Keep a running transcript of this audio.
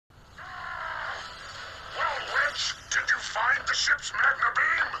Did you find the ship's magna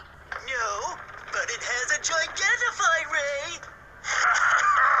beam? No, but it has a Gigantify ray.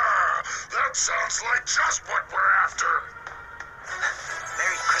 That sounds like just what we're after.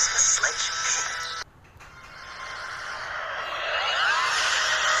 Merry Christmas, Sledge.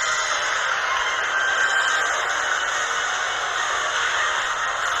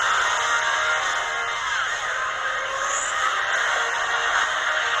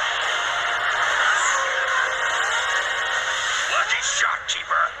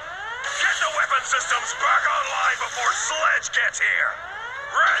 Systems back online before Sledge gets here.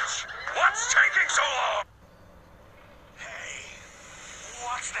 Wrench, what's taking so long? Hey,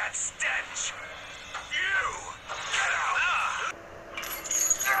 what's that stench? You, get out!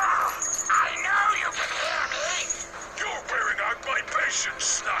 I know you can hear me. You're wearing out my patience,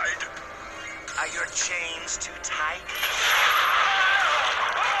 Snide. Are your chains too tight?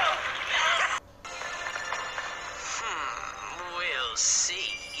 We'll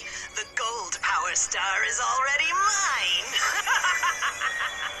see. The gold power star is already mine!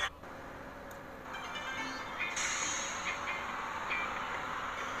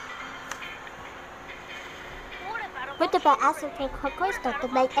 What about asking crystal to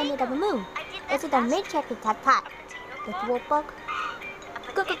make any of the moon? Is it a magic that part? The dwarf bug?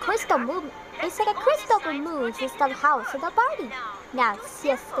 Crystal moon. It's like a crystal moon system house in the body. Now,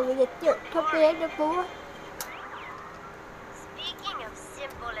 yes, the way you compare the board. Speaking of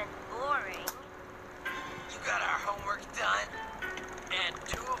simple and boring, You got our homework done? And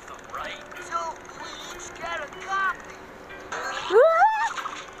 2 of them right. So we each get a copy.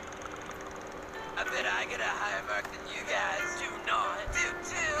 I bet I get a higher mark than you guys. Do not. Do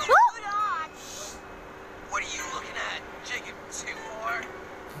too. hold on. What are you looking at? Jacob 2 for?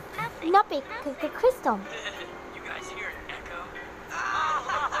 Nothing. Nothing, crystal. You guys hear an echo?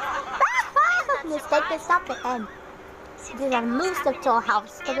 Mistake to stop it and did I move the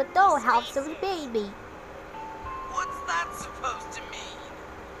dollhouse to the dollhouse of the baby? What's that supposed to mean?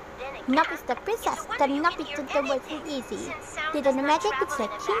 Then again, Nub is the princess, the Nub is the way too easy. Did the magic is the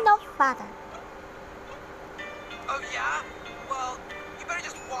kingdom father. Oh yeah? Well, you better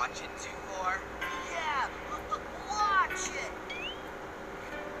just watch it, 2-4. Yeah, watch it.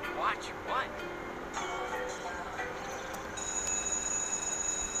 Watch what?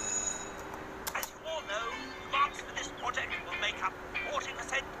 As you all know, marks for this project will make up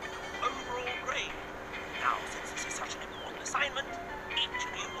 40% overall grade. Now, since this is such an important assignment, each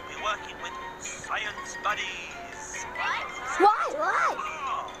of you will be working with science buddies. Why?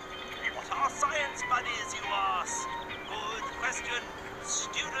 Oh, what are science buddies, you ask? Good question.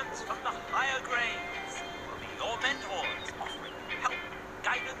 Students from the higher grades will be your mentors, offering help,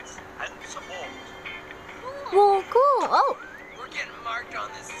 guidance, and support. Whoa, cool. Oh, We're getting marked on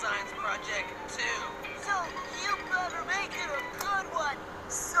this science project, too. So you better make it a good one,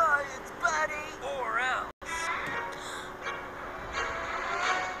 science buddy. Or else.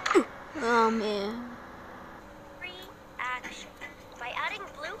 oh man. reaction. By adding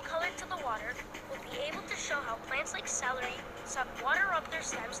blue color to the water, we'll be able to show how plants like celery suck water up their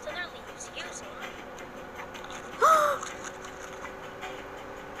stems to their leaves using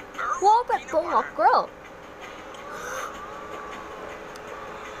Whoa, but full of growth.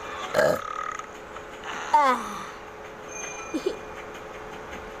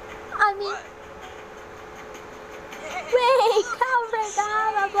 I mean, wait, come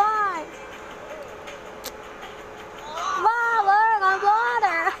on. Wow, we're on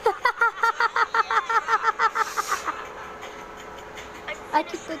water. I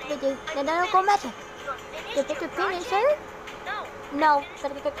keep good with you. Then I don't go magic. your Did you finish project? it? No. No,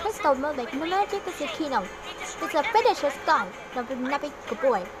 but the crystal moving. The magic is the keynote. It's a finisher's gun. The good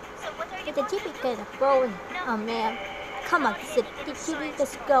boy. So what are you Did the going to GP do? get a bone? Oh man. Come on, Sid. Did you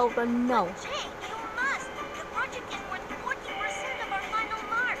just go or no? Jake, you must. The project is worth 40% of our final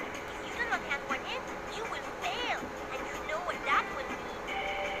mark. If you do not hand one in, you will fail. And you know what that would mean.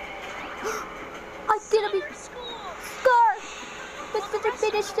 I didn't be School. scared. But did you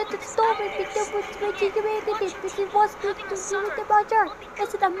finish the story? Because it was good to see with the Roger.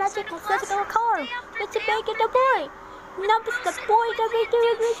 It's the magic has set a car. It's making the boy. Now it's the boy that we do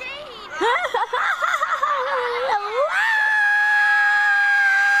it with.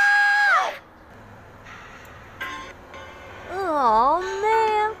 Oh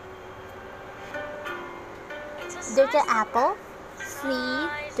man. There's the apple. See,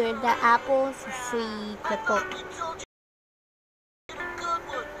 there's the apples. See the book.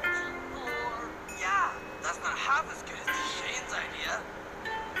 Yeah, that's not half as good as Shane's idea.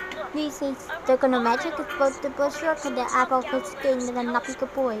 This is they're gonna magic is both the bush rock and the apple was skin and the nappy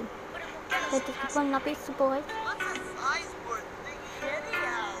boy. That is the one nappy boy. Let's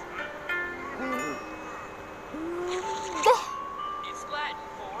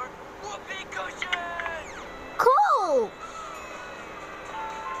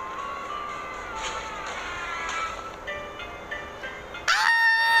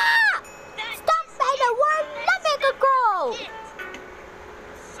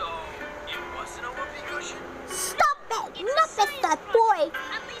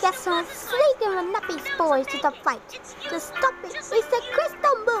dinosaurs to the fight. To stop it, it's a